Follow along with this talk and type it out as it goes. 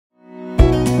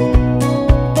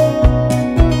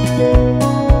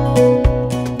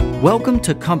Welcome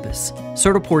to Compass,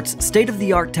 Certiport's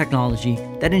state-of-the-art technology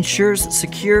that ensures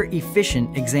secure,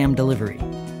 efficient exam delivery.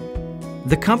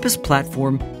 The Compass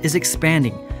platform is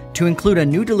expanding to include a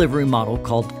new delivery model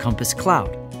called Compass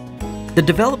Cloud. The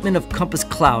development of Compass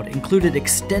Cloud included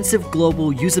extensive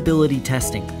global usability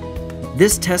testing.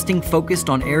 This testing focused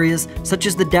on areas such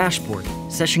as the dashboard,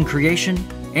 session creation,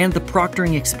 and the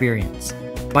proctoring experience.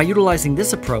 By utilizing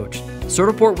this approach,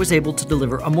 Certiport was able to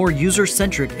deliver a more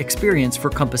user-centric experience for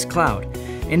Compass Cloud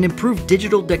and improve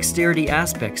digital dexterity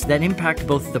aspects that impact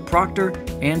both the proctor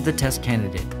and the test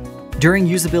candidate. During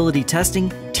usability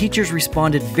testing, teachers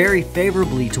responded very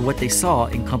favorably to what they saw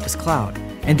in Compass Cloud,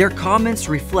 and their comments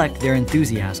reflect their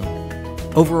enthusiasm.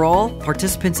 Overall,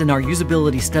 participants in our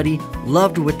usability study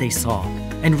loved what they saw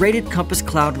and rated Compass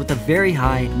Cloud with a very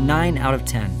high 9 out of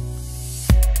 10.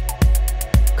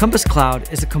 Compass Cloud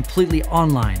is a completely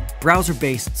online,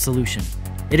 browser-based solution.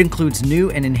 It includes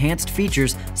new and enhanced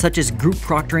features such as group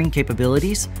proctoring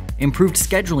capabilities, improved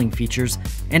scheduling features,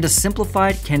 and a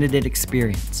simplified candidate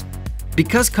experience.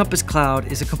 Because Compass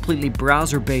Cloud is a completely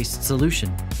browser-based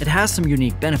solution, it has some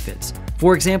unique benefits.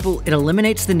 For example, it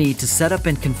eliminates the need to set up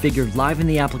and configure live in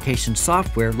the application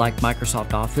software like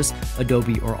Microsoft Office,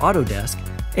 Adobe, or Autodesk,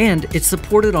 and it's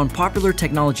supported on popular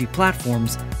technology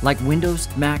platforms like Windows,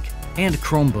 Mac, and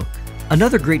Chromebook.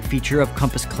 Another great feature of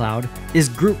Compass Cloud is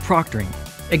group proctoring.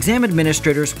 Exam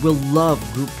administrators will love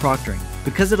group proctoring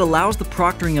because it allows the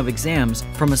proctoring of exams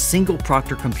from a single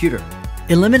proctor computer,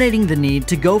 eliminating the need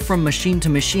to go from machine to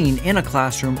machine in a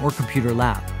classroom or computer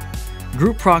lab.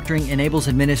 Group proctoring enables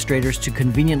administrators to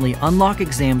conveniently unlock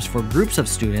exams for groups of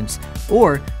students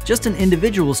or just an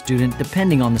individual student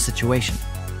depending on the situation.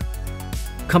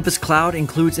 Compass Cloud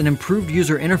includes an improved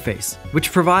user interface,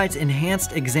 which provides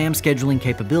enhanced exam scheduling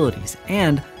capabilities,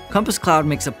 and Compass Cloud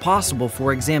makes it possible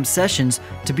for exam sessions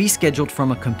to be scheduled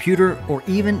from a computer or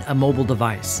even a mobile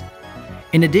device.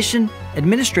 In addition,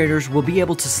 administrators will be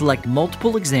able to select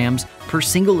multiple exams per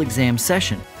single exam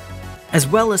session, as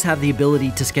well as have the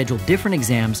ability to schedule different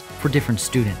exams for different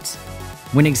students.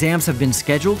 When exams have been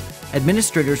scheduled,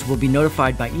 administrators will be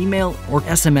notified by email or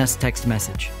SMS text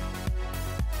message.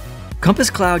 Compass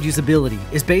Cloud usability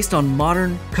is based on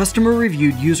modern,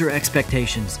 customer-reviewed user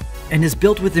expectations and is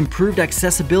built with improved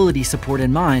accessibility support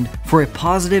in mind for a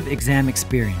positive exam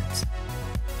experience.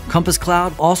 Compass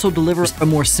Cloud also delivers a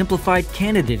more simplified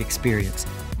candidate experience.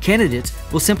 Candidates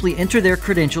will simply enter their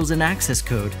credentials and access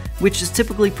code, which is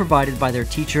typically provided by their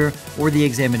teacher or the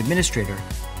exam administrator.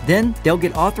 Then they'll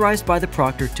get authorized by the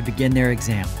proctor to begin their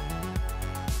exam.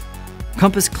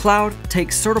 Compass Cloud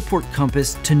takes Certiport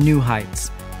Compass to new heights.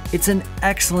 It's an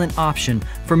excellent option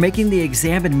for making the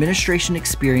exam administration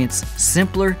experience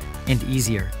simpler and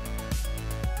easier.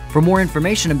 For more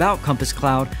information about Compass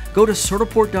Cloud, go to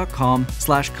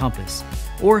certiport.com/compass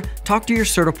or talk to your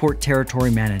Certiport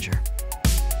territory manager.